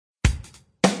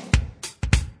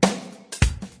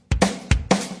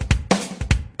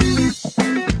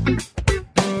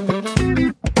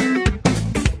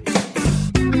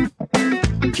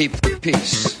keep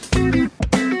peace.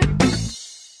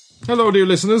 Hello, dear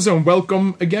listeners, and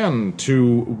welcome again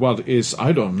to what is,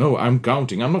 I don't know, I'm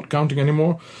not counting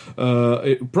anymore.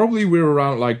 Probably we're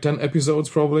around like 10 episodes,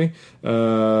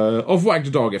 of Wag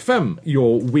The Dog FM,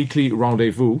 your weekly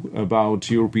rendezvous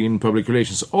about European public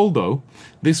relations. Although,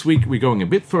 this week we're going a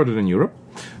bit further than Europe.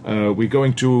 We're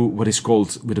going to what is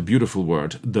called, with a beautiful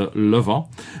word, the Levant,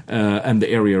 and the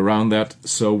area around that.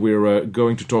 So we're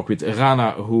going to talk with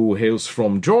Rana, who hails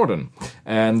from Jordan.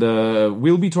 And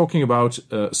we'll be talking about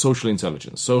social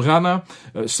intelligence. So Rana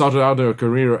started out her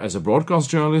career as a broadcast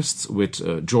journalist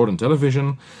with Jordan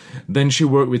Television. Then she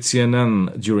worked with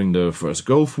CNN during the First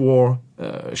Gulf War.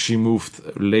 She moved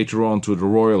later on to the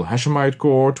Royal Hashemite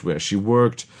Court, where she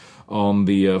worked on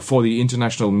for the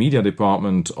international media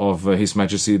department of His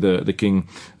Majesty, the king,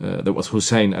 that was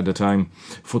Hussein at the time,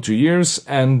 for 2 years.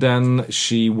 And then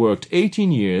she worked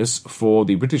 18 years for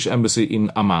the British Embassy in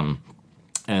Amman.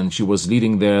 And she was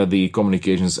leading there the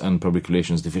communications and public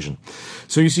relations division.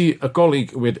 So you see, a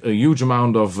colleague with a huge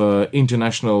amount of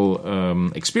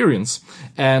international experience.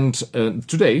 And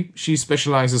today she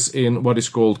specializes in what is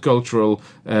called cultural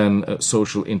and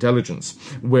social intelligence,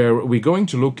 where we're going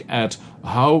to look at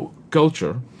how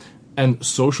culture and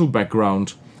social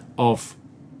background of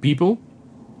people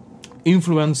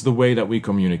influence the way that we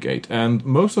communicate. And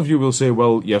most of you will say,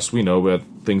 well, yes, we know that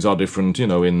things are different,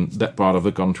 in that part of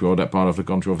the country or that part of the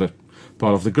country or that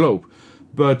part of the globe.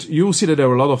 But you'll see that there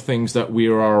are a lot of things that we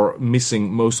are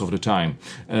missing most of the time.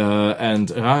 And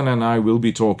Rana and I will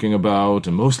be talking about,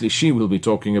 and mostly she will be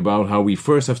talking about, how we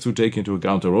first have to take into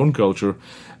account our own culture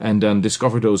and then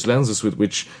discover those lenses with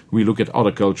which we look at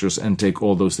other cultures and take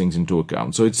all those things into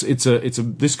account. So it's a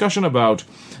discussion about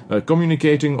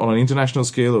communicating on an international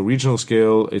scale or regional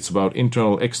scale. It's about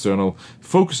internal, external,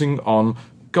 focusing on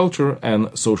culture and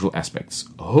social aspects.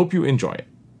 Hope you enjoy it.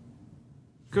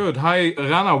 Good. Hi,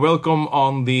 Rana. Welcome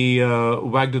on the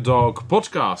Wag The Dog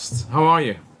podcast. How are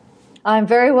you? I'm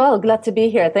very well. Glad to be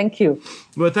here. Thank you.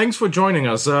 Well, thanks for joining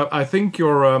us. I think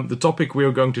the topic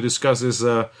we're going to discuss is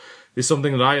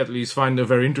something that I at least find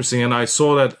very interesting. And I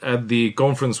saw that at the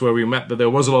conference where we met that there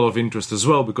was a lot of interest as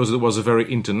well, because it was a very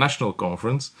international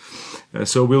conference.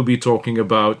 So we'll be talking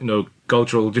about,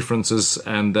 cultural differences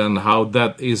and then how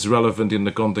that is relevant in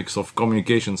the context of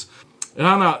communications.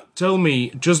 Rana, tell me,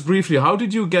 just briefly, how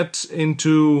did you get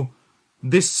into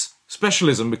this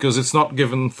specialism? Because it's not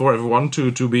given for everyone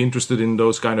to be interested in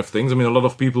those kind of things. I mean, a lot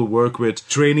of people work with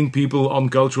training people on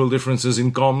cultural differences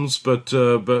in comms, but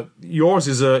yours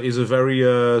is a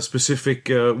very specific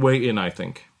way in, I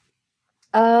think.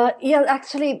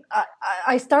 Actually,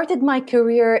 I started my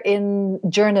career in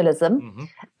journalism,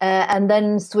 and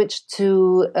then switched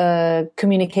to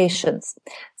communications.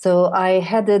 So I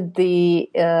headed the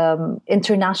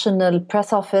international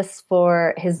press office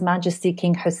for His Majesty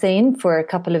King Hussein for a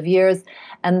couple of years,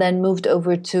 and then moved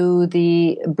over to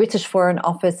the British Foreign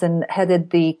Office and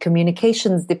headed the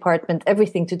communications department,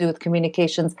 everything to do with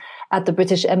communications at the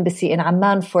British Embassy in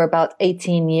Amman for about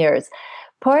 18 years.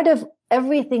 Part of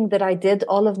everything that I did,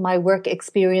 all of my work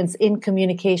experience in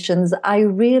communications, I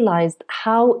realized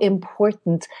how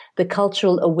important the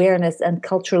cultural awareness and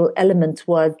cultural element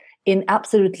was in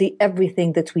absolutely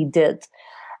everything that we did.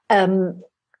 From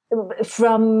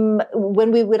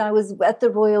when I was at the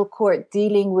Royal Court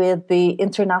dealing with the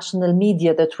international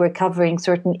media that were covering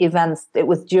certain events, it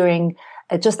was during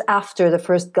just after the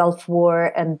First Gulf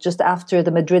War and just after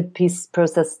the Madrid peace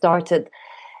process started.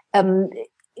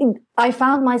 I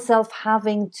found myself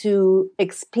having to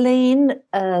explain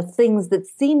things that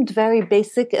seemed very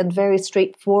basic and very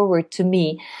straightforward to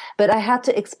me, but I had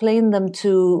to explain them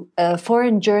to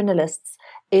foreign journalists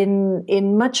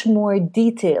in much more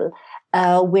detail,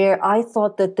 where I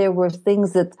thought that there were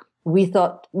things that we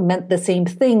thought meant the same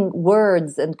thing,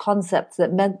 words and concepts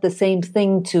that meant the same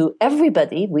thing to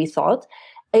everybody, we thought.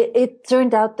 It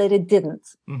turned out that it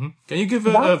didn't. Mm-hmm. Can you give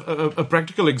a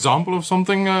practical example of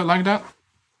something like that?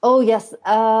 Oh, yes.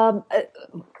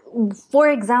 For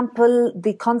example,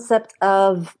 the concept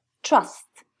of trust.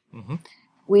 Mm-hmm.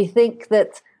 We think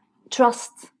that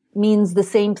trust means the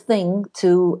same thing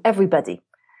to everybody,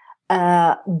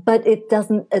 but it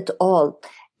doesn't at all.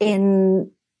 In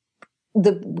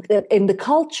the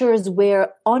cultures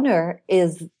where honor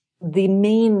is the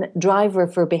main driver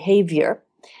for behavior,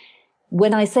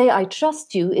 when I say I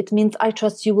trust you, it means I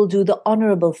trust you will do the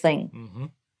honorable thing. Mm-hmm.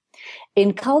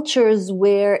 In cultures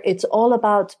where it's all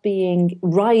about being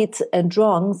right and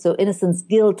wrong, so innocence,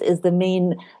 guilt is the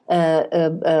main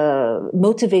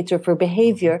motivator for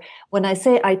behavior. When I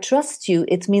say I trust you,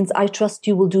 it means I trust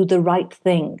you will do the right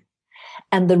thing.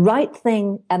 And the right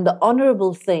thing and the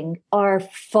honorable thing are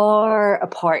far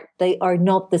apart. They are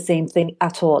not the same thing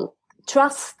at all.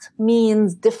 Trust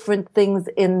means different things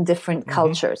in different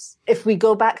cultures. If we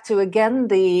go back to, again,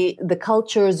 the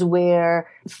cultures where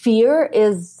fear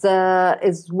is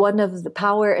one of the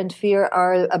power and fear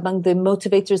are among the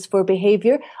motivators for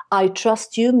behavior, I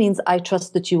trust you means I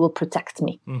trust that you will protect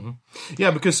me. Yeah,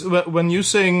 because when you're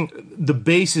saying the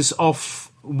basis of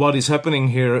what is happening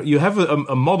here, you have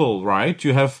a model, right?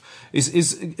 You have,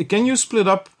 can you split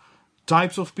up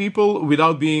types of people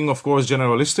without being, of course,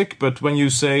 generalistic, but when you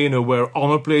say, where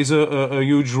honor plays a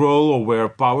huge role or where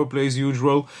power plays a huge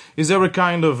role, is there a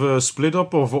kind of a split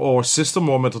up or system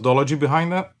or methodology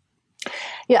behind that?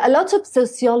 Yeah, a lot of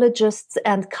sociologists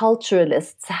and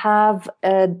culturalists have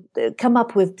come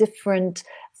up with different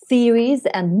theories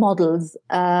and models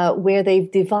where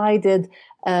they've divided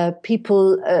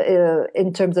people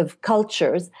in terms of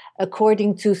cultures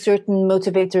according to certain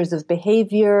motivators of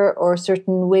behavior or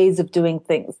certain ways of doing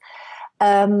things.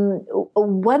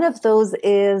 One of those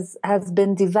has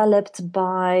been developed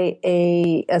by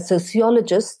a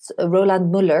sociologist,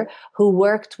 Roland Muller, who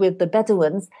worked with the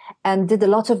Bedouins and did a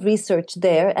lot of research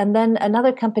there. And then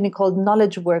another company called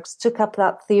Knowledge Works took up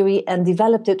that theory and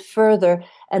developed it further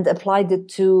and applied it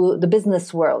to the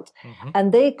business world.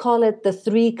 And they call it the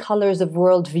 3 colors of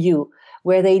worldview,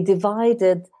 where they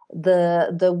divided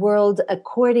the world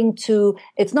according to,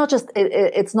 it's not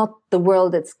the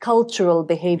world, it's cultural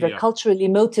behavior, culturally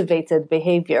motivated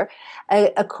behavior,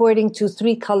 according to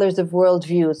 3 colors of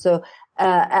worldview. So,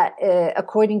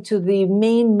 according to the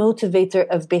main motivator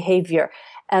of behavior.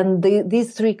 And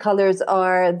these 3 colors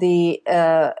are the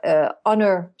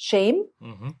honor, shame.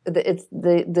 It's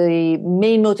the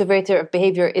main motivator of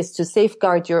behavior is to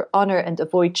safeguard your honor and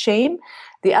avoid shame.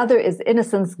 The other is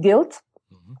innocence, guilt,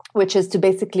 which is to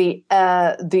basically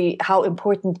how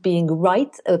important being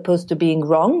right opposed to being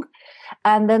wrong.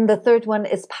 And then the third one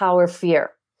is power,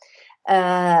 fear.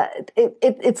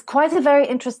 It's quite a very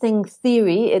interesting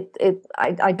theory.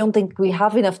 I don't think we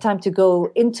have enough time to go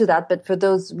into that, but for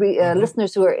those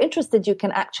listeners who are interested, you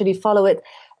can actually follow it.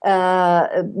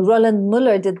 Roland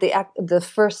Muller did the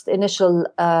first initial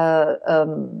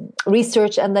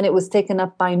research, and then it was taken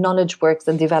up by Knowledge Works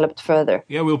and developed further.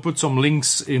 Yeah, we'll put some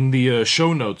links in the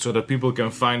show notes so that people can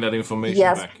find that information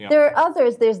back. Yeah. There are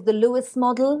others. There's the Lewis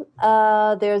model.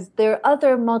 There are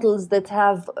other models that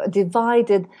have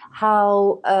divided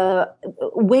how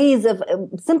ways of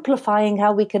simplifying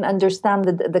how we can understand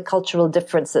the cultural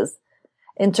differences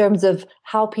in terms of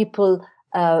how people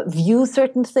view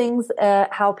certain things,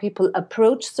 how people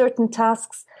approach certain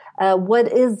tasks, what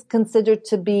is considered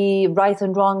to be right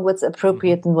and wrong, what's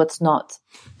appropriate and what's not.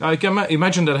 I can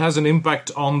imagine that has an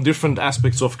impact on different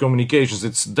aspects of communications.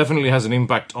 It definitely has an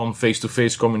impact on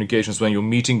face-to-face communications when you're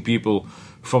meeting people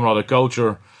from another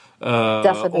culture.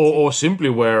 Or simply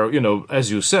where, as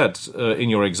you said, in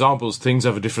your examples, things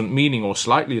have a different meaning or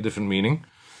slightly a different meaning.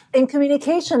 In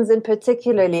communications in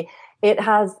particularly, it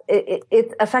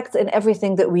affects in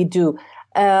everything that we do.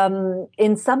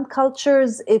 In some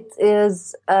cultures, it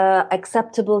is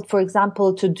acceptable, for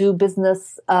example, to do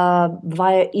business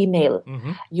via email.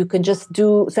 You can just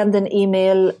send an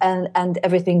email and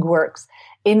everything works.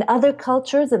 In other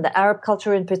cultures, in the Arab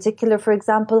culture in particular, for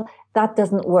example, that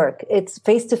doesn't work. It's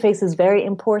face-to-face is very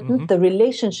important. The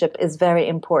relationship is very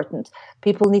important.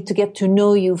 People need to get to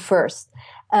know you first.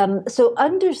 So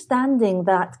understanding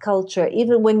that culture,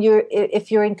 even when if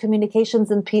you're in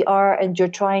communications and PR and you're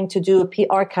trying to do a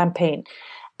PR campaign,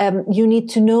 you need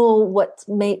to know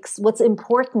what's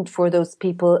important for those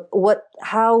people,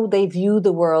 how they view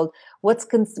the world, what's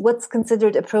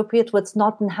considered appropriate, what's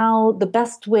not, and how the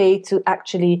best way to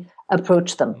actually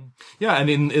approach them. Yeah, and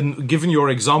in given your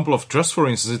example of trust, for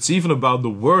instance, it's even about the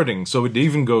wording. So it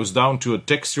even goes down to a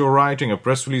text you're writing, a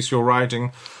press release you're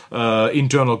writing,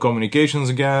 internal communications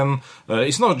again.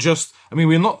 It's not just,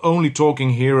 we're not only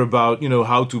talking here about,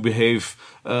 how to behave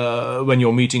when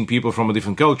you're meeting people from a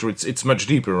different culture. It's much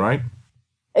deeper, right?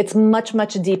 It's much,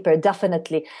 much deeper,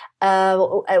 definitely.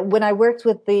 When I worked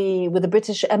with the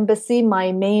British Embassy,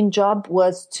 my main job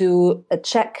was to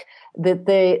check that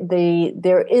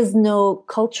there is no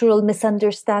cultural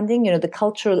misunderstanding. The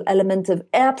cultural element of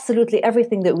absolutely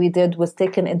everything that we did was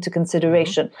taken into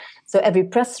consideration. So every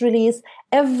press release,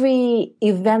 every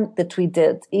event that we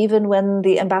did, even when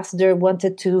the ambassador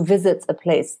wanted to visit a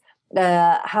place,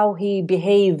 how he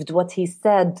behaved, what he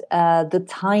said, the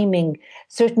timing,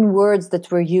 certain words that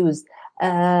were used,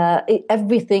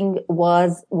 everything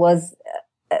was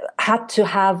had to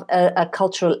have a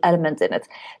cultural element in it.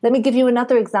 Let me give you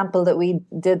another example that we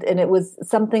did, and it was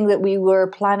something that we were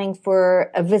planning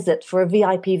for a visit, for a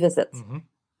VIP visit. Mm-hmm.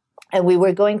 And we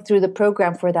were going through the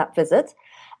program for that visit.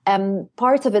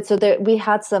 Part of it, so there, we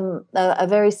had a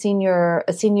very senior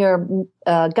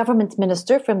government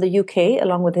minister from the UK,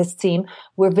 along with his team,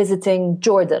 were visiting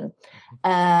Jordan.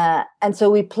 And so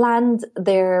we planned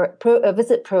their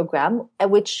visit program,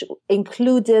 which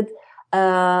included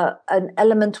an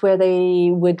element where they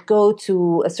would go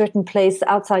to a certain place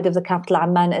outside of the capital,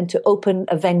 Amman, and to open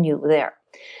a venue there.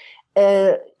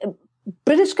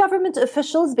 British government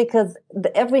officials, because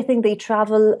everything they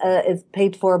travel is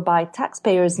paid for by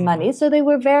taxpayers' money, so they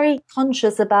were very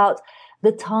conscious about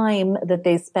the time that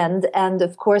they spend, and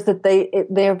of course that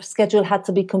their schedule had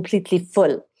to be completely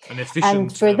full. And efficient,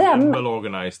 and for them, and well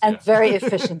organized, and very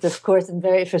efficient, of course, and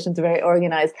very efficient, very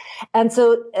organized. And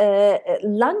so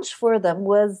lunch for them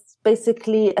was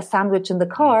basically a sandwich in the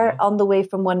car on the way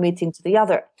from one meeting to the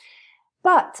other.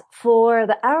 But for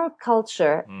the Arab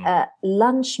culture,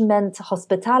 lunch meant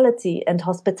hospitality, and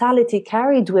hospitality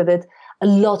carried with it a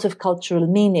lot of cultural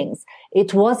meanings.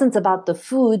 It wasn't about the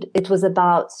food. It was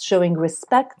about showing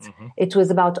respect. It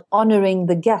was about honoring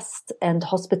the guest, and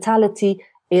hospitality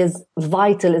is a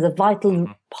vital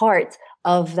part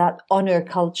of that honor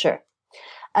culture.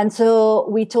 And so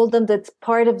we told them that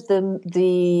part of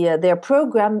their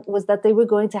program was that they were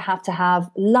going to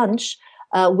have lunch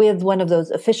with one of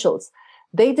those officials.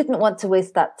 They didn't want to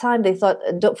waste that time. They thought,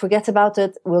 don't forget about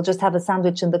it. We'll just have a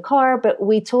sandwich in the car. But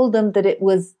we told them that it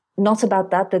was not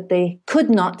about that they could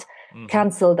not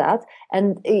cancel that.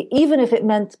 And even if it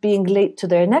meant being late to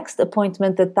their next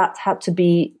appointment, that had to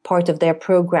be part of their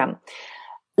program.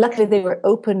 Luckily, they were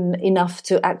open enough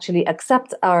to actually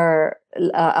accept our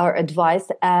advice,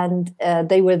 and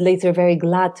they were later very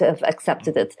glad to have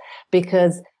accepted it,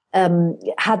 because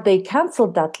had they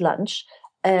cancelled that lunch,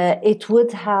 it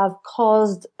would have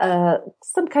caused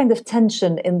some kind of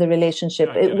tension in the relationship.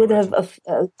 It would have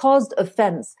caused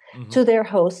offense to their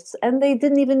hosts, and they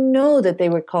didn't even know that they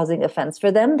were causing offense.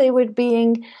 For them, they were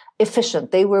being efficient.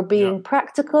 They were being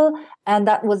practical, and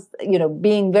that was,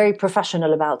 being very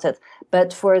professional about it.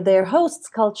 But for their hosts'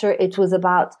 culture, it was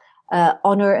about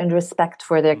honor and respect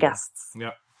for their guests.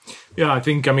 Yeah, I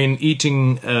think,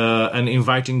 eating and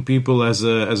inviting people has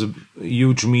a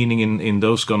huge meaning in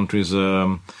those countries.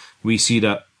 We see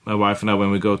that, my wife and I,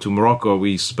 when we go to Morocco,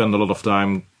 we spend a lot of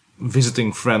time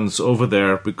visiting friends over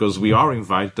there because we are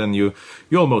invited, and you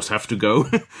almost have to go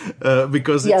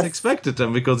because it's expected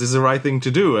and because it's the right thing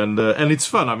to do, and it's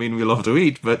fun. We love to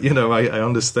eat, but I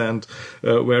understand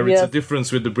where it's a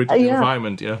difference with the British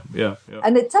environment. Yeah.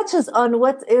 And it touches on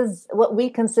what we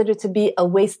consider to be a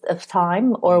waste of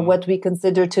time, or what we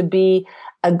consider to be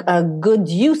a good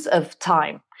use of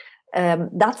time.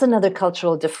 That's another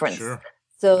cultural difference. Sure.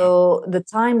 So the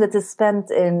time that is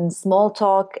spent in small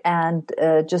talk and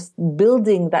just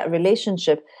building that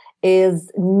relationship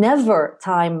is never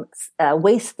time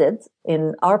wasted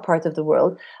in our part of the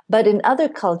world. But in other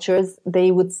cultures,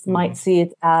 they might see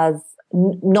it as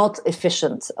not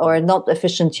efficient, or not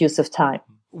efficient use of time.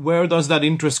 Where does that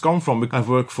interest come from? I've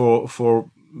worked for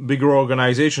bigger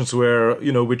organizations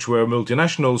which were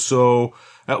multinational. So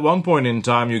at one point in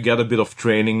time, you get a bit of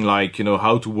training, like,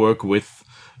 how to work with.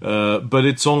 But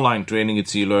it's online training,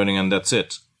 it's e-learning, and that's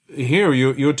it. Here,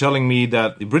 you're telling me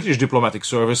that the British diplomatic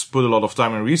service put a lot of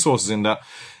time and resources in that.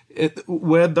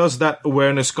 Where does that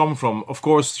awareness come from? Of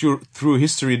course, through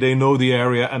history, they know the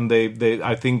area, and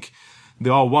I think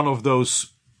they are one of those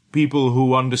people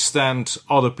who understand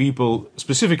other people,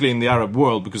 specifically in the Arab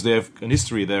world, because they have a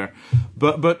history there.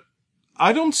 But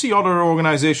I don't see other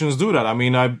organizations do that.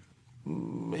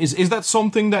 Is that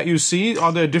something that you see?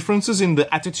 Are there differences in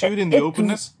the attitude, in the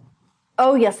openness?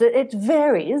 Oh, yes, it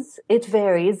varies. It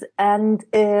varies. And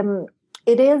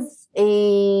it is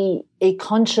a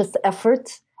conscious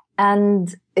effort,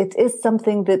 and it is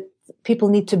something that people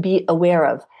need to be aware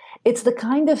of. It's the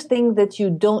kind of thing that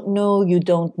you don't know.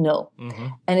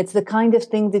 And it's the kind of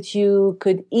thing that you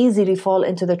could easily fall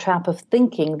into the trap of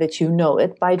thinking that you know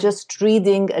it by just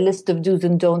reading a list of do's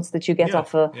and don'ts that you get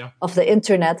off the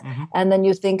internet. And then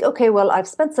you think, okay, well, I've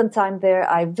spent some time there.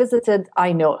 I visited.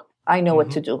 I know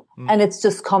what to do. And it's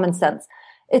just common sense.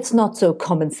 It's not so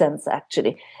common sense,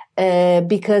 actually,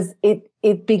 because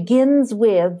it begins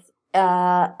with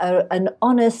an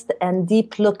honest and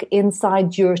deep look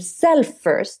inside yourself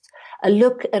first,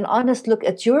 an honest look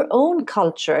at your own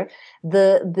culture,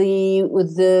 the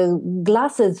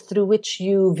glasses through which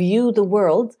you view the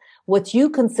world, what you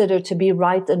consider to be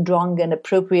right and wrong and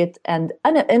appropriate and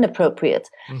inappropriate.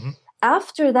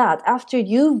 After that, after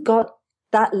you've got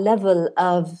that level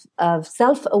of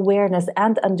self-awareness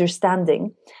and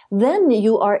understanding, then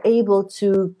you are able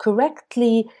to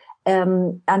correctly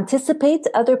anticipate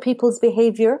other people's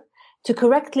behavior, to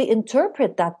correctly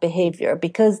interpret that behavior,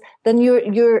 because then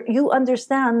you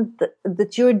understand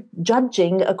that you're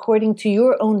judging according to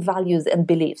your own values and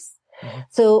beliefs. Mm-hmm.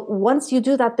 So once you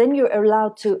do that, then you're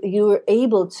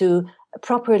able to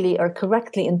properly or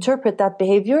correctly interpret that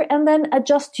behavior and then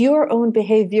adjust your own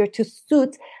behavior to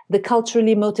suit the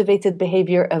culturally motivated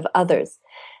behavior of others.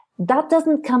 That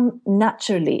doesn't come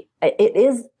naturally. It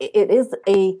is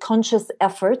a conscious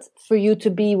effort for you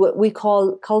to be what we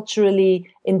call culturally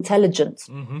intelligent,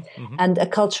 and a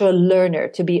cultural learner,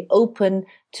 to be open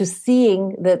to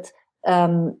seeing that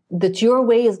that your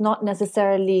way is not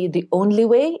necessarily the only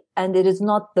way, and it is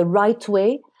not the right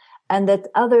way, and that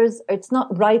others, it's not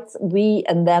right, we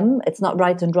and them, it's not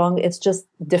right and wrong, it's just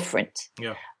different.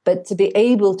 Yeah. But to be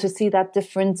able to see that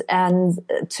difference and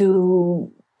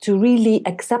to really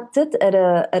accept it at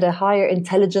a higher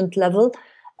intelligent level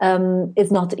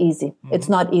is not easy. Mm-hmm. It's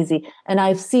not easy. And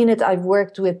I've seen it. I've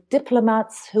worked with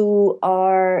diplomats who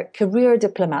are career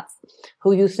diplomats,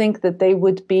 who you think that they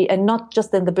would be, and not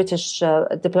just in the British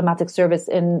diplomatic service,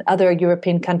 in other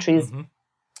European countries,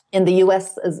 in the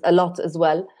US a lot as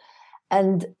well.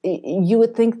 And you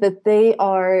would think that they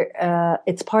are,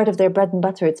 it's part of their bread and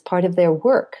butter, it's part of their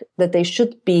work, that they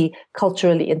should be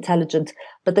culturally intelligent.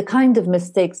 But the kind of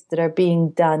mistakes that are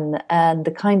being done and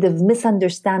the kind of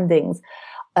misunderstandings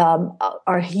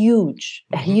are huge,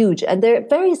 huge. And they're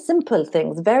very simple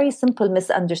things, very simple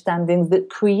misunderstandings that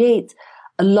create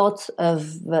a lot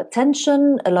of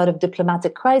tension, a lot of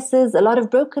diplomatic crisis, a lot of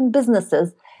broken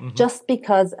businesses, just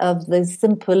because of the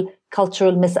simple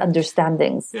cultural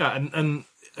misunderstandings. Yeah, and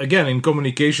again, in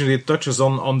communication, it touches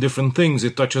on different things.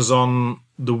 It touches on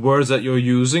the words that you're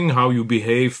using, how you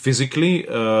behave physically.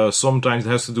 Sometimes it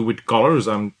has to do with colors.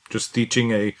 I'm just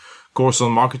teaching a course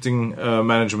on marketing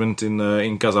management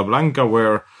in Casablanca,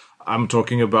 where I'm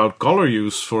talking about color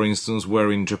use, for instance,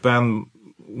 where in Japan,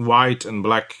 white and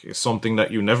black is something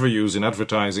that you never use in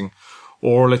advertising.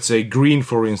 Or let's say green,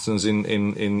 for instance,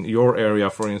 in your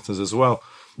area, for instance, as well.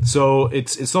 So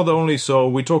it's not only, so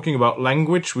we're talking about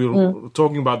language, we're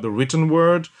talking about the written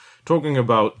word, talking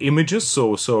about images,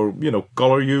 so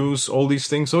color use, all these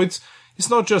things. So it's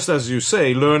not just, as you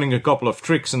say, learning a couple of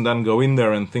tricks and then go in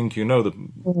there and think the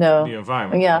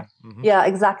environment. Yeah. Mm-hmm. Yeah,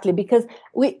 exactly. Because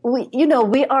we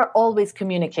are always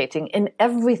communicating in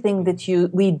everything that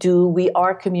we do. We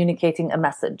are communicating a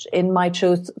message in my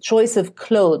choice of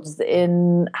clothes,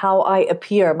 in how I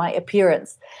appear, my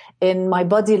appearance, in my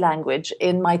body language,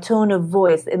 in my tone of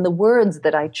voice, in the words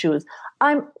that I choose.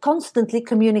 I'm constantly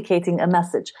communicating a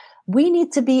message. We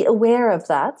need to be aware of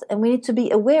that, and we need to be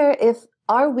aware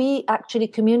are we actually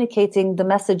communicating the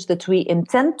message that we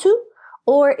intend to,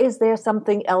 or is there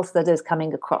something else that is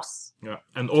coming across? Yeah,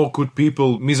 or could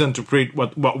people misinterpret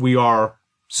what we are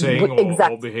saying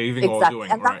or behaving or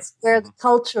doing? And that's where the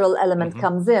cultural element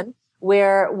comes in,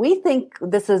 where we think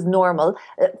this is normal.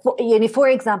 For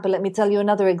example, let me tell you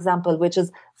another example, which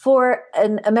is for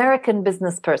an American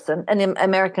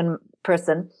American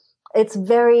person, it's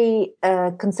very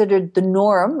considered the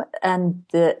norm and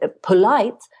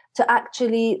polite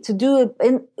to do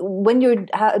when you're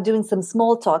doing some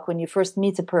small talk, when you first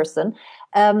meet a person,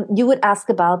 you would ask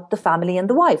about the family and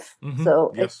the wife.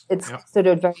 So it's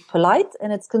considered very polite,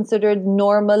 and it's considered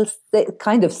normal,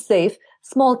 kind of safe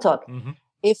small talk.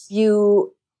 If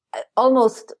you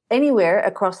almost anywhere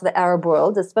across the Arab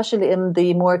world, especially in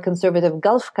the more conservative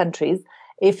Gulf countries,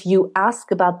 if you ask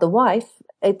about the wife,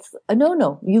 it's a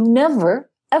no-no. You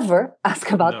never ever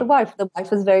ask about the wife. The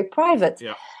wife is very private.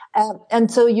 Yeah. And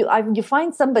so you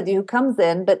find somebody who comes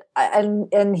in,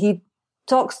 and he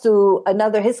talks to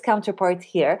his counterpart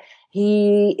here.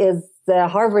 He is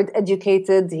Harvard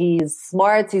educated. He's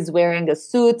smart. He's wearing a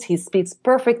suit. He speaks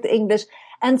perfect English.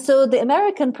 And so the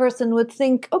American person would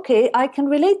think, okay, I can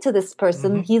relate to this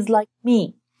person. He's like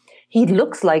me. He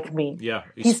looks like me. Yeah,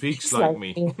 he speaks like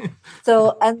me.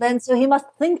 So he must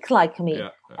think like me.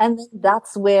 Yeah. And then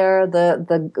that's where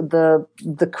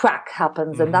the crack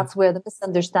happens, and that's where the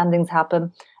misunderstandings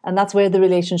happen, and that's where the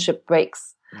relationship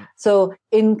breaks. So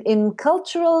in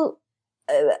cultural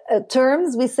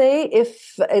terms, we say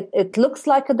if it looks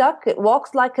like a duck, it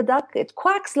walks like a duck, it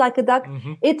quacks like a duck,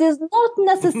 it is not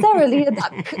necessarily a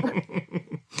duck.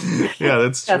 Yeah,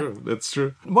 that's true. That's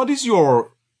true. What is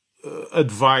your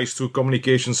advice to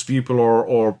communications people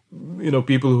or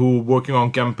people who are working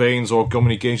on campaigns or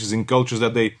communications in cultures,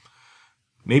 that they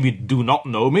maybe do not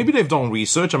know. Maybe they've done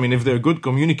research. I mean, if they're good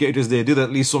communicators, they did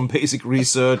at least some basic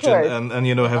research and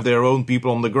you know, have their own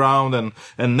people on the ground and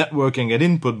networking and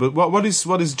input. But what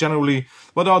is generally,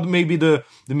 what are maybe the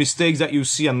mistakes that you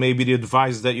see and maybe the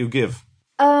advice that you give?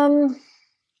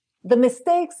 The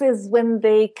mistakes is when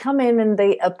they come in and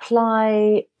they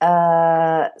apply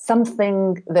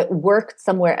something that worked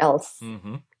somewhere else.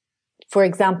 Mm-hmm. For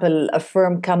example, a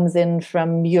firm comes in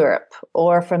from Europe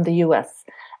or from the US,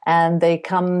 and they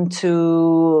come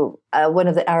to one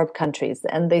of the Arab countries,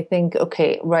 and they think,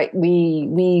 okay, right,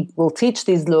 we will teach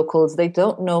these locals. They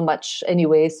don't know much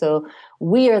anyway, so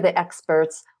we are the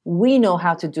experts. We know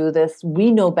how to do this.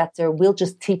 We know better. We'll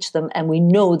just teach them, and we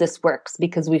know this works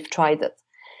because we've tried it.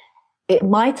 It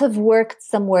might have worked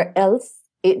somewhere else.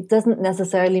 It doesn't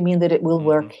necessarily mean that it will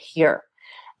work here.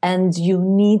 And you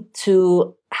need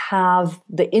to have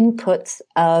the input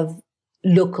of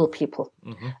local people,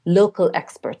 local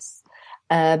experts,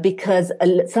 because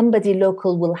somebody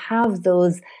local will have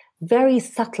those very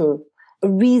subtle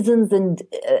reasons and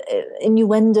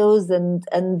innuendos and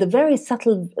the very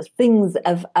subtle things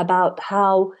about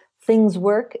how things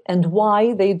work and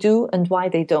why they do and why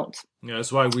they don't. Yeah,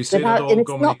 that's why we say that all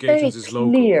communications is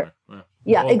local.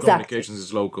 Yeah, all exactly. Communications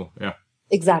is local. Yeah,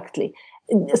 exactly.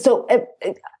 So,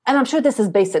 and I'm sure this is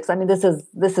basics. I mean, this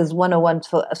is 101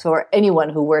 for anyone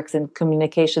who works in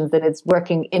communications, that it's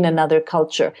working in another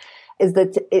culture, is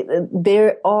that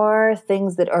there are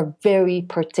things that are very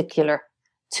particular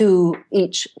to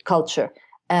each culture.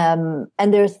 And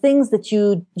there are things that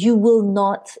you will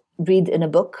not read in a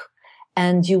book,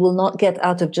 and you will not get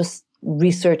out of just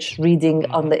research reading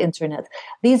on the internet.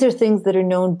 These are things that are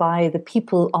known by the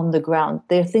people on the ground.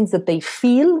 They're things that they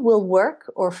feel will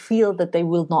work or feel that they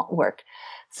will not work.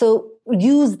 So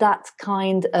use that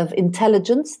kind of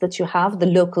intelligence that you have, the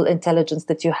local intelligence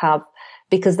that you have,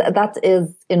 because that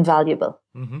is invaluable.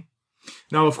 Mm-hmm.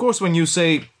 Now, of course, when you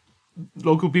say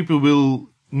local people will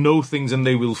know things and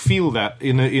they will feel that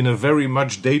in a very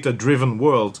much data-driven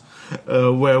world,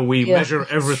 where we measure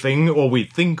everything, or we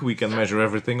think we can measure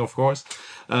everything, of course.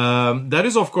 That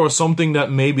is, of course, something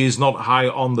that maybe is not high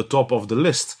on the top of the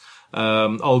list.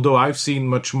 Although I've seen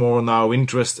much more now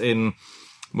interest in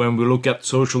when we look at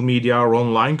social media or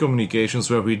online communications,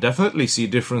 where we definitely see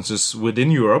differences within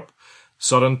Europe.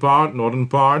 Southern part, northern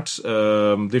part,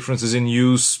 differences in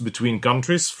use between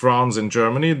countries, France and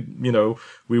Germany. You know,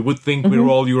 we would think we're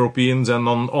all Europeans and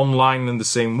online in the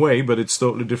same way, but it's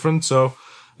totally different. So,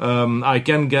 I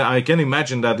can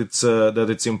imagine that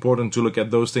it's important to look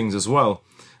at those things as well.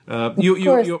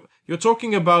 You're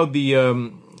talking about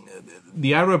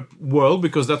the Arab world,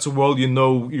 because that's a world you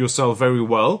know yourself very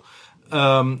well.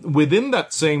 Within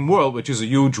that same world, which is a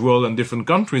huge world and different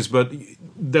countries, but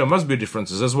there must be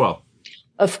differences as well.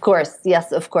 Of course,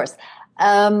 yes, of course.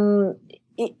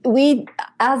 We,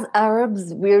 as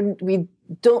Arabs, we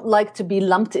don't like to be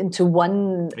lumped into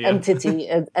one entity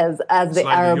as the like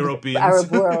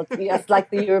Arab world. Yes,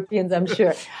 like the Europeans, I'm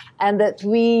sure. And that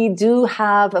we do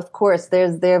have, of course,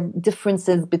 there are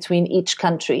differences between each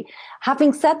country.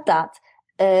 Having said that,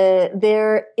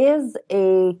 there is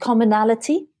a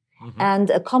commonality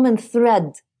and a common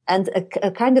thread and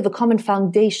a kind of a common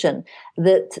foundation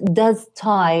that does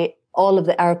tie all of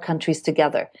the Arab countries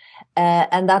together.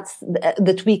 And that's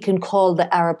that we can call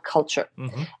the Arab culture.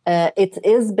 It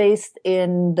is based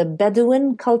in the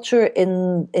Bedouin culture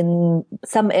in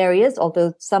some areas,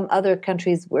 although some other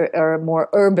countries are more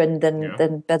urban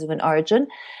than Bedouin origin.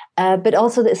 But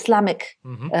also the Islamic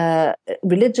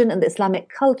religion and the Islamic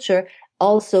culture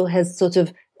also has sort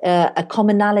of a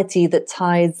commonality that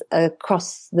ties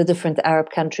across the different Arab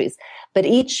countries. But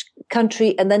each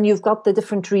country, and then you've got the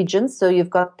different regions. So you've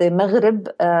got the Maghrib,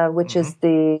 which is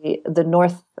the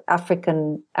North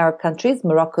African Arab countries,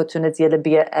 Morocco, Tunisia,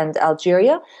 Libya, and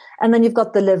Algeria. And then you've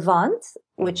got the Levant,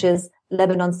 which is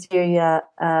Lebanon, Syria,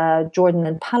 Jordan,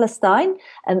 and Palestine.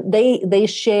 And they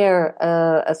share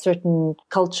a certain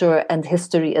culture and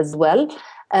history as well.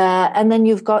 And then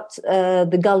you've got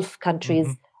the Gulf countries,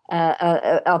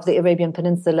 of the Arabian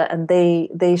Peninsula, and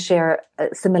they share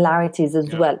similarities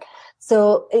as well.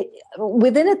 So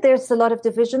within it, there's a lot of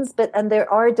divisions, and there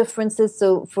are differences.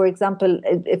 So, for example,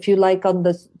 if you like, on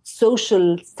the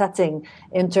social setting,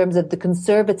 in terms of the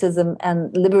conservatism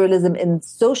and liberalism in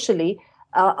socially,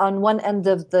 on one end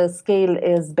of the scale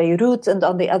is Beirut, and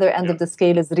on the other end of the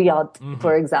scale is Riyadh,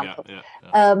 for example.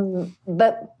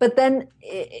 But then,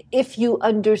 if you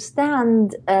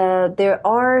understand, there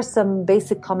are some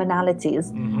basic commonalities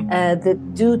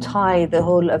that do tie the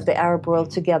whole of the Arab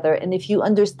world together. And if you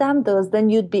understand those, then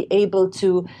you'd be able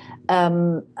to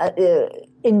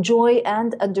enjoy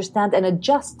and understand and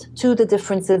adjust to the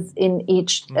differences in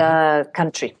each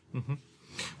country. Mm-hmm.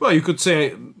 Well, you could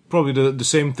say probably the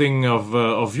same thing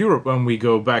of Europe. When we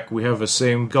go back, we have the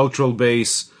same cultural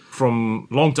base from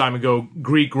long time ago,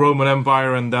 Greek, Roman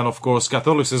Empire, and then, of course,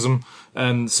 Catholicism,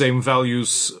 and same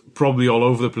values probably all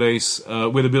over the place,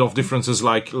 with a bit of differences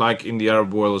like in the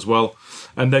Arab world as well.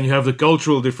 And then you have the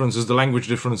cultural differences, the language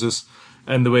differences,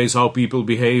 and the ways how people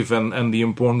behave, and the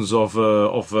importance of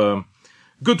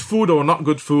good food or not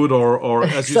good food, or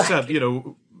as you said,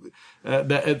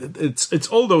 it's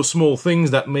all those small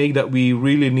things that make that we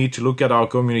really need to look at our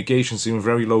communications in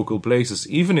very local places,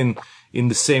 even in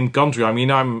the same country. I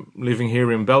mean, I'm living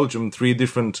here in Belgium, 3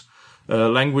 different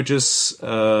languages,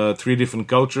 3 different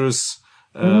cultures,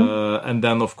 and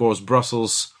then of course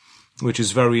Brussels, which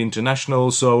is very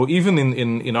international. So even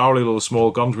in our little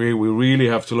small country, we really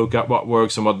have to look at what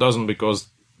works and what doesn't, because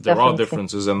there are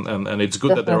differences, and it's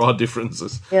good that there are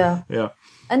differences. Yeah.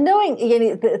 And knowing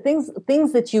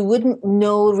things that you wouldn't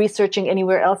know researching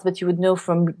anywhere else, but you would know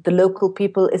from the local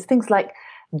people, is things like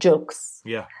jokes.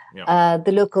 The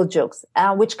local jokes,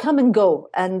 which come and go.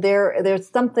 And there's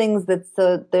some things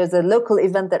there's a local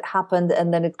event that happened,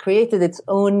 and then it created its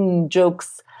own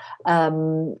jokes,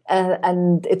 and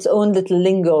its own little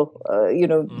lingo,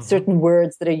 certain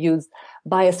words that are used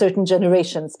by a certain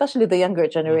generation, especially the younger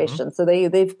generation. So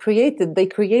they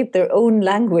create their own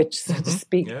language, so to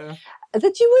speak.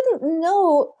 That you wouldn't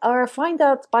know or find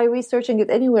out by researching it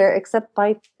anywhere except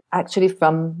by actually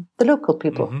from the local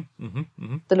people,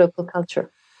 the local culture.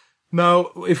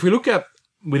 Now, if we look at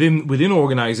within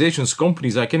organizations,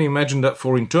 companies, I can imagine that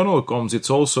for internal comms, it's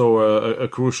also a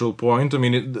crucial point. I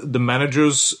mean, the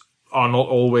managers are not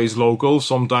always local.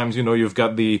 Sometimes, you've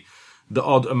got the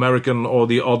odd American or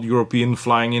the odd European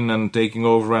flying in and taking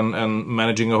over and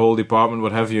managing a whole department,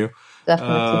 what have you.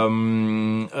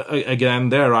 Definitely. Again,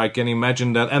 there I can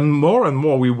imagine that, and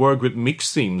more we work with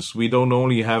mixed teams. We don't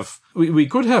only have we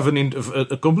could have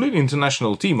a completely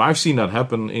international team. I've seen that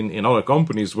happen in other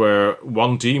companies where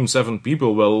one team, 7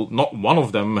 people, well, not one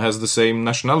of them has the same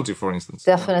nationality, for instance.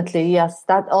 Definitely, yes,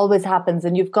 that always happens,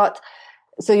 and you've got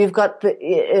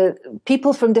the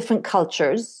people from different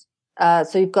cultures.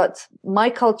 So you've got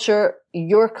my culture,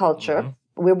 your culture.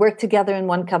 We work together in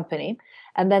one company.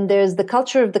 And then there's the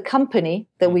culture of the company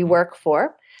that we work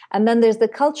for. And then there's the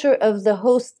culture of the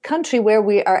host country where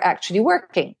we are actually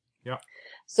working. Yeah.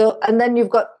 So, and then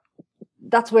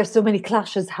that's where so many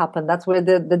clashes happen. That's where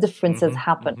the differences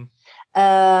happen.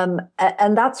 And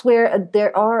that's where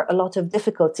there are a lot of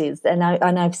difficulties. And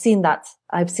I've seen that.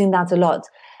 I've seen that a lot.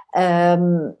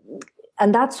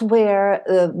 And that's where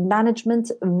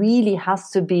management really has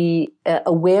to be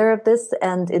aware of this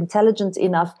and intelligent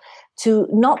enough to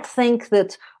not think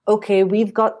that, okay,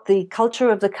 we've got the culture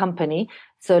of the company.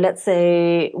 So let's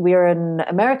say we're an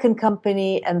American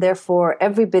company and therefore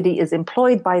everybody is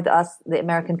employed by us, the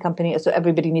American company. So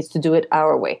everybody needs to do it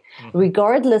our way,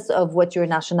 regardless of what your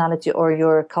nationality or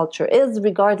your culture is,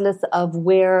 regardless of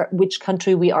which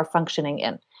country we are functioning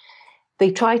in.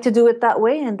 They try to do it that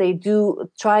way, and they do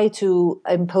try to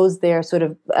impose their sort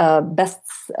of best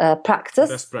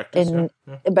practice in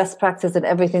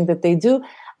everything that they do.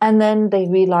 And then they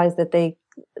realize that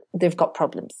they've got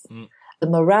problems. The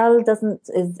morale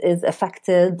is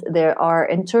affected. There are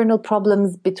internal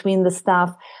problems between the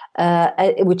staff,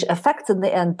 which affects in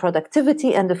the end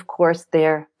productivity and, of course,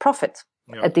 their profit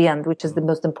at the end, which is the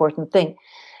most important thing.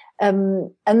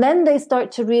 And then they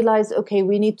start to realize, okay,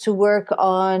 we need to work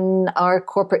on our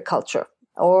corporate culture,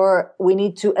 or we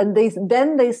need to, and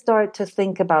then they start to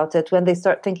think about it when they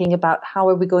start thinking about how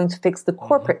are we going to fix the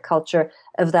corporate culture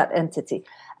of that entity.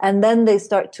 And then they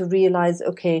start to realize,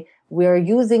 okay, we're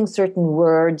using certain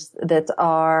words that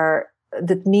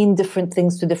mean different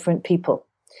things to different people.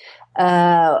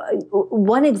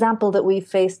 One example that we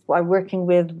faced while working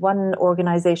with one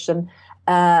organization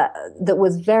that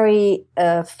was very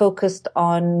focused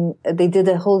on, they did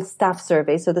a whole staff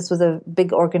survey. So this was a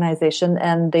big organization,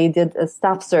 and they did a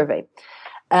staff survey.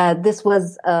 This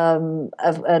was a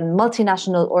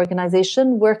multinational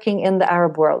organization working in the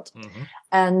Arab world.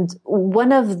 And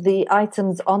one of the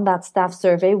items on that staff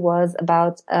survey was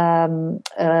about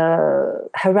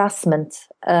harassment,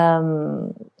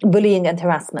 bullying and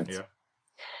harassment. Yeah.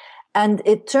 And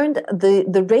it turned,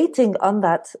 the rating on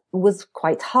that was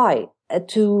quite high,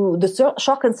 to the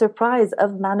shock and surprise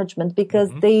of management, because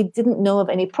they didn't know of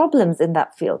any problems in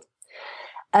that field.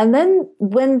 And then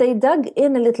when they dug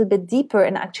in a little bit deeper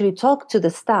and actually talked to the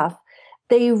staff,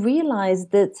 they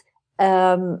realized that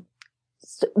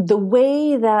the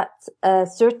way that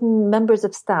certain members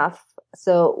of staff,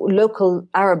 so local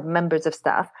Arab members of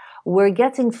staff, were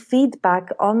getting feedback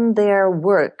on their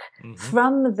work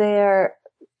from their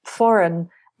foreign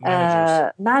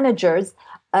managers,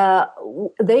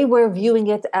 they were viewing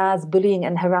it as bullying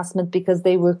and harassment because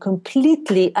they were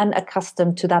completely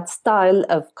unaccustomed to that style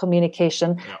of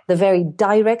communication, the very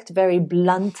direct, very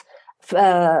blunt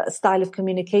style of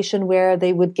communication where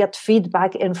they would get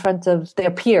feedback in front of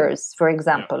their peers, for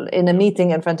example, in a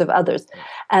meeting in front of others.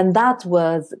 And that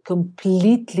was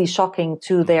completely shocking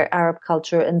to their Arab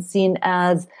culture and seen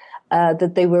as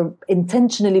that they were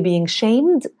intentionally being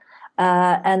shamed,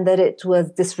 and that it was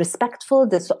disrespectful,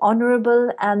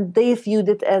 dishonorable, and they viewed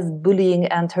it as bullying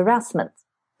and harassment.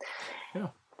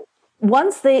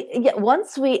 Once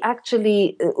we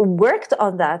actually worked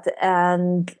on that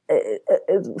and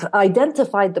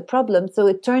identified the problem, so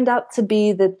it turned out to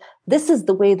be that this is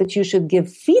the way that you should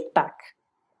give feedback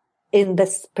in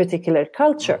this particular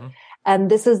culture.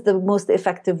 And this is the most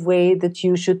effective way that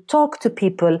you should talk to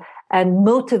people and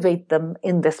motivate them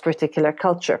in this particular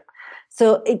culture.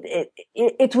 So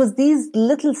it was these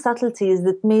little subtleties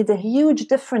that made a huge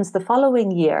difference the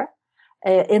following year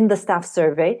in the staff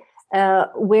survey,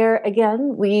 where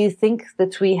again, we think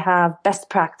that we have best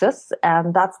practice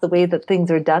and that's the way that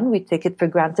things are done. We take it for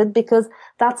granted because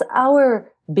that's our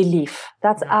belief.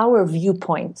 That's our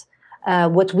viewpoint.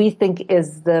 What we think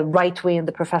is the right way and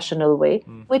the professional way,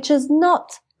 which is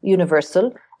not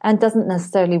universal and doesn't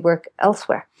necessarily work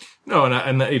elsewhere. No,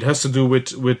 and it has to do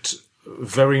with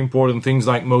very important things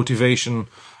like motivation,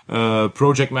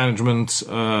 project management,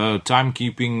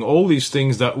 timekeeping, all these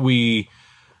things that we,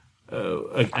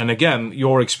 and again,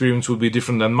 your experience would be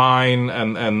different than mine,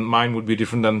 and mine would be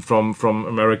different than from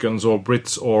Americans or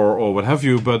Brits or what have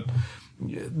you, but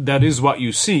that is what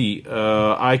you see.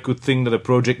 I could think that a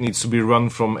project needs to be run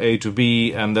from A to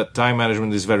B, and that time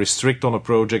management is very strict on a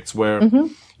project where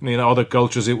in other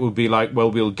cultures it would be like,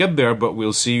 well, we'll get there, but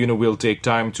we'll see, we'll take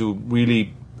time to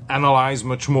really analyze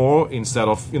much more instead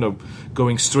of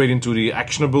going straight into the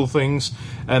actionable things,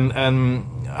 and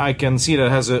I can see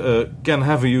that can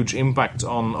have a huge impact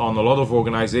on a lot of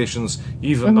organizations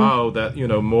even now that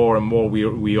more and more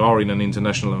we are in an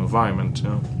international environment.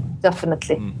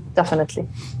 Definitely.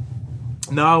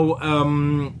 Now,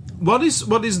 what is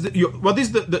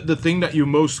the thing that you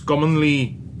most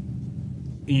commonly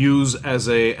use as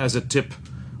a tip?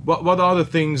 What are the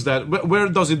things that where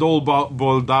does it all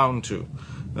boil down to?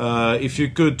 If you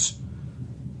could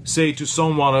say to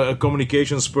someone, a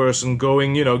communications person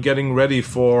going, getting ready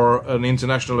for an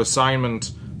international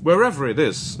assignment, wherever it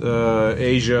is,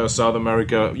 Asia, South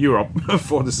America, Europe,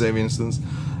 for the same instance,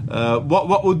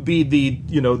 what would be the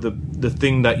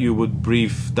thing that you would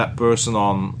brief that person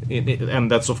on?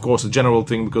 And that's of course a general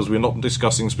thing because we're not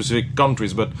discussing specific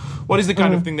countries, but what is the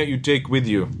kind of thing that you take with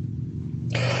you?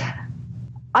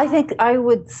 I think I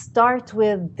would start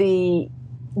with the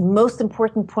most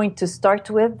important point to start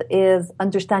with is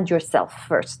understand yourself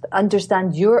first.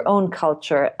 Understand your own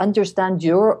culture. Understand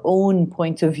your own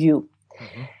point of view.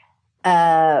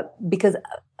 Because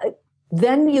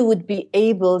then you would be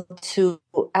able to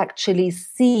actually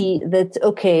see that,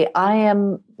 okay, I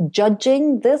am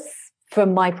judging this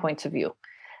from my point of view.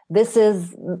 This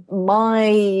is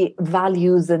my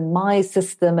values and my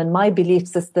system and my belief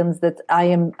systems that I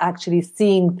am actually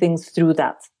seeing things through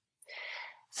that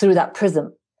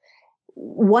prism.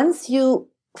 Once you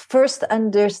first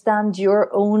understand your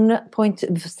own point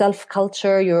of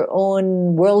self-culture, your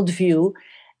own worldview,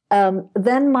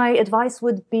 then my advice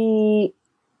would be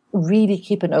really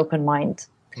keep an open mind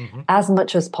as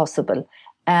much as possible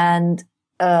and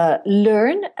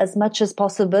learn as much as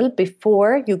possible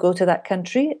before you go to that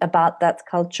country about that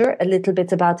culture, a little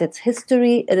bit about its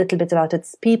history, a little bit about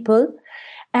its people,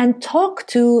 and talk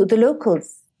to the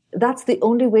locals. That's the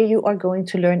only way you are going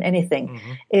to learn anything,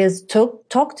 is to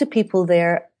talk to people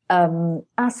there,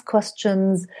 ask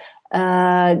questions,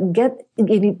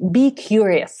 be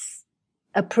curious,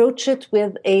 approach it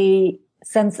with a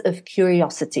sense of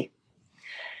curiosity.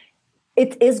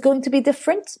 It is going to be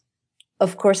different.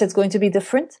 Of course, it's going to be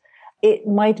different. It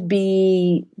might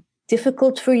be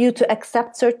difficult for you to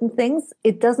accept certain things.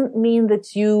 It doesn't mean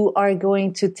that you are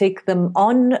going to take them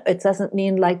on. It doesn't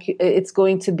mean like it's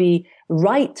going to be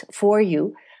right for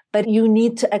you, but you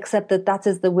need to accept that that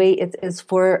is the way it is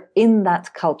in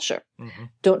that culture.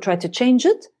 Don't try to change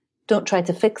it. Don't try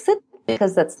to fix it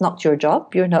because that's not your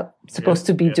job. You're not supposed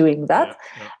to be doing that.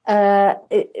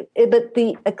 But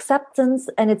the acceptance,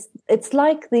 and it's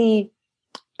like the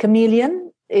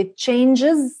chameleon. It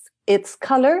changes its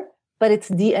color, but its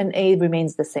DNA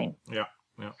remains the same.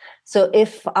 Yeah. So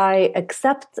if I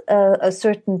accept a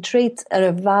certain trait or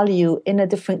a value in a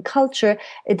different culture,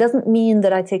 it doesn't mean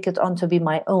that I take it on to be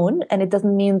my own, and it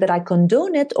doesn't mean that I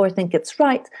condone it or think it's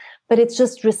right, but it's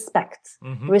just respect.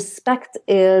 Mm-hmm. Respect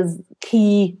is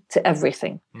key to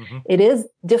everything. Mm-hmm. It is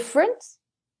different,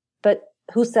 but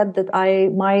who said that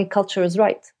my culture is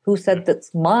right? Who said that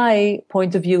my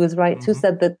point of view is right? Mm-hmm. Who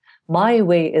said that my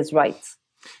way is right?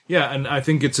 Yeah, and I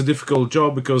think it's a difficult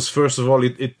job because, first of all,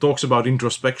 it talks about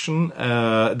introspection.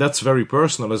 That's very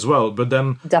personal as well. But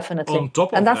then, definitely, on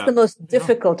top of and that's that, the most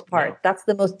difficult part. Yeah. That's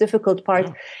the most difficult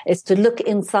part, is to look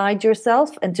inside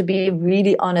yourself and to be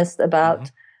really honest about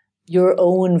your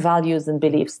own values and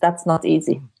beliefs. That's not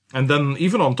easy. And then,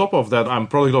 even on top of that, I'm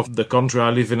product of the country I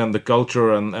live in and the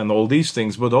culture and all these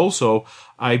things. But also,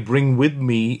 I bring with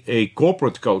me a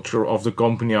corporate culture of the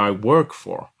company I work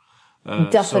for.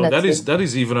 Definitely. So that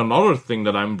is even another thing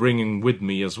that I'm bringing with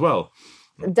me as well.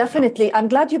 Definitely. I'm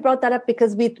glad you brought that up,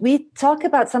 because we talk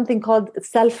about something called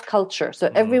self-culture. So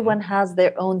everyone has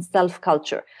their own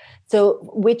self-culture. So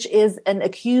which is an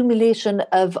accumulation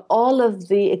of all of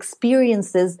the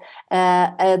experiences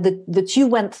that you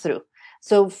went through.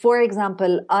 So, for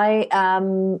example, I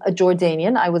am a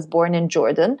Jordanian. I was born in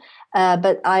Jordan,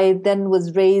 but I then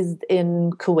was raised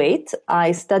in Kuwait.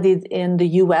 I studied in the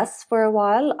US for a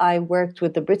while. I worked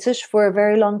with the British for a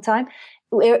very long time.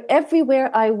 Everywhere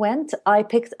I went, I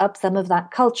picked up some of that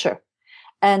culture.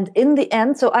 And in the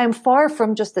end, so I'm far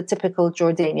from just a typical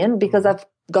Jordanian, because I've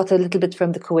got a little bit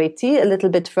from the Kuwaiti, a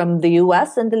little bit from the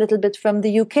US, and a little bit from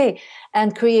the UK,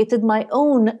 and created my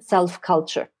own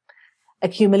self-culture.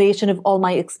 Accumulation of all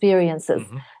my experiences.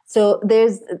 So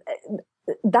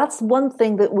that's one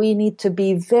thing that we need to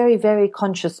be very, very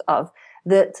conscious of,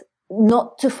 that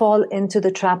not to fall into the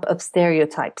trap of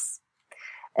stereotypes,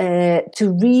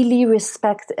 to really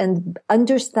respect and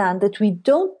understand that we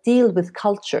don't deal with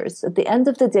cultures. At the end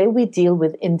of the day, we deal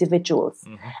with individuals,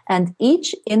 and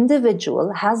each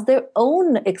individual has their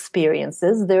own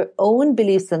experiences, their own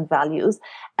beliefs and values,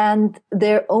 and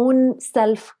their own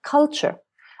self-culture.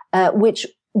 Which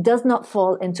does not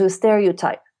fall into a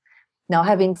stereotype. Now,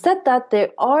 having said that,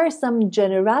 there are some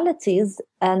generalities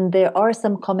and there are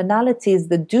some commonalities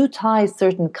that do tie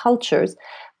certain cultures,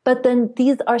 but then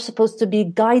these are supposed to be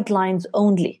guidelines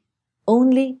only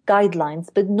guidelines,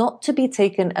 but not to be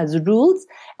taken as rules,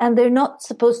 and they're not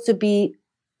supposed to be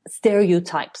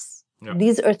stereotypes. Yeah.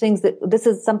 This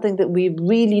is something that we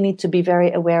really need to be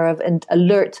very aware of and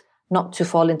alert not to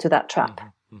fall into that trap.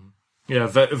 Yeah,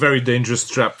 very dangerous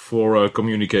trap for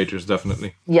communicators,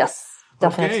 definitely. Yes,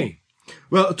 definitely. Okay.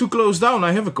 Well, to close down,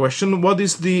 I have a question. What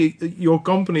is your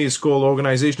company is called,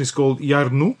 organization is called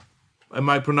Yarnu? Am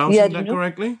I pronouncing that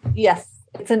correctly? Yes.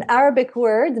 It's an Arabic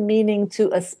word meaning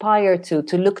to aspire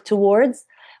to look towards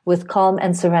with calm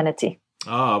and serenity.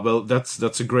 Ah, well,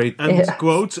 that's a great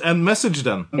quote and message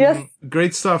then. Yes.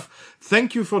 Great stuff.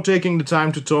 Thank you for taking the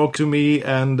time to talk to me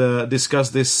and discuss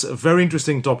this very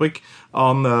interesting topic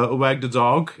on Wag the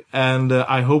Dog. And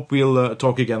I hope we'll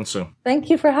talk again soon. Thank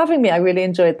you for having me. I really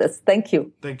enjoyed this. Thank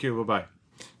you. Thank you. Bye-bye.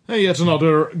 Hey, yet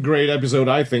another great episode,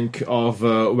 I think, of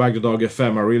Wag the Dog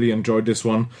FM. I really enjoyed this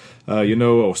one.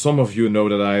 Or some of you know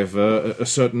that I have a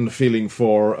certain feeling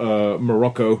for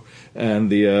Morocco and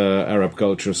the Arab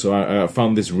culture. So I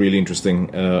found this really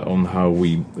interesting on how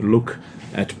we look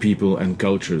at people and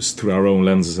cultures through our own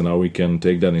lenses and how we can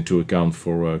take that into account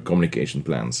for communication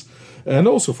plans and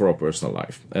also for our personal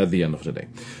life at the end of the day.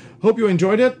 Hope you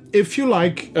enjoyed it. If you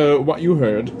like what you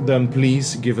heard, then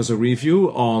please give us a review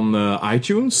on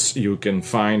iTunes. You can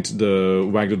find the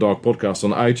Wag the Dog podcast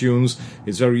on iTunes.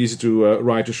 It's very easy to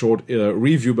write a short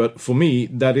review, but for me,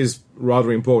 that is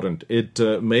rather important. It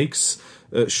makes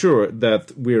sure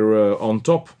that we're on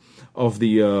top of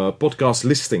the podcast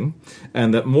listing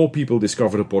and that more people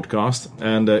discover the podcast.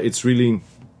 And it's really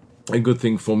a good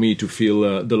thing for me to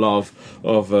feel the love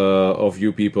of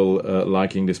you people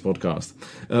liking this podcast.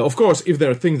 Of course, if there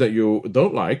are things that you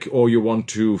don't like or you want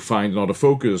to find another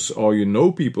focus or you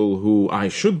know people who I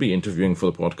should be interviewing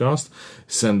for the podcast,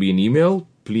 send me an email.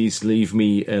 Please leave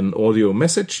me an audio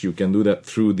message. You can do that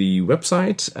through the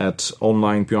website at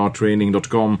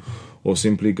onlineprtraining.com or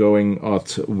simply going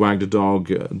at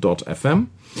wagthedog.fm.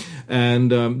 And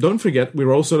don't forget,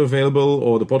 we're also available,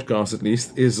 or the podcast at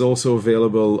least, is also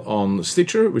available on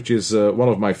Stitcher, which is one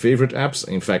of my favorite apps.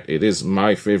 In fact, it is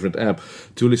my favorite app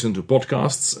to listen to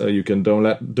podcasts. You can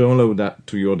download that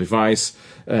to your device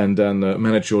and then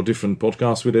manage your different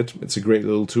podcasts with it. It's a great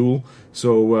little tool.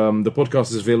 So the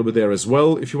podcast is available there as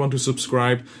well if you want to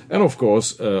subscribe. And of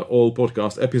course, all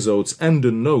podcast episodes and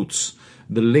the notes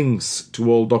The links to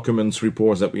all documents,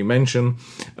 reports that we mention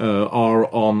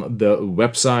are on the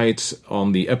website,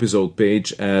 on the episode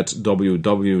page at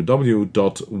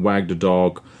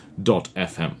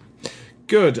www.wagthedog.fm.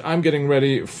 Good. I'm getting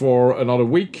ready for another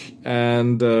week,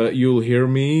 and you'll hear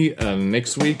me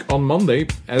next week on Monday,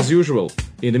 as usual.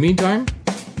 In the meantime,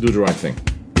 do the right thing.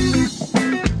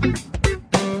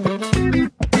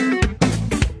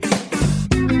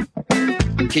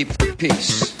 Keep the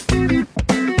peace.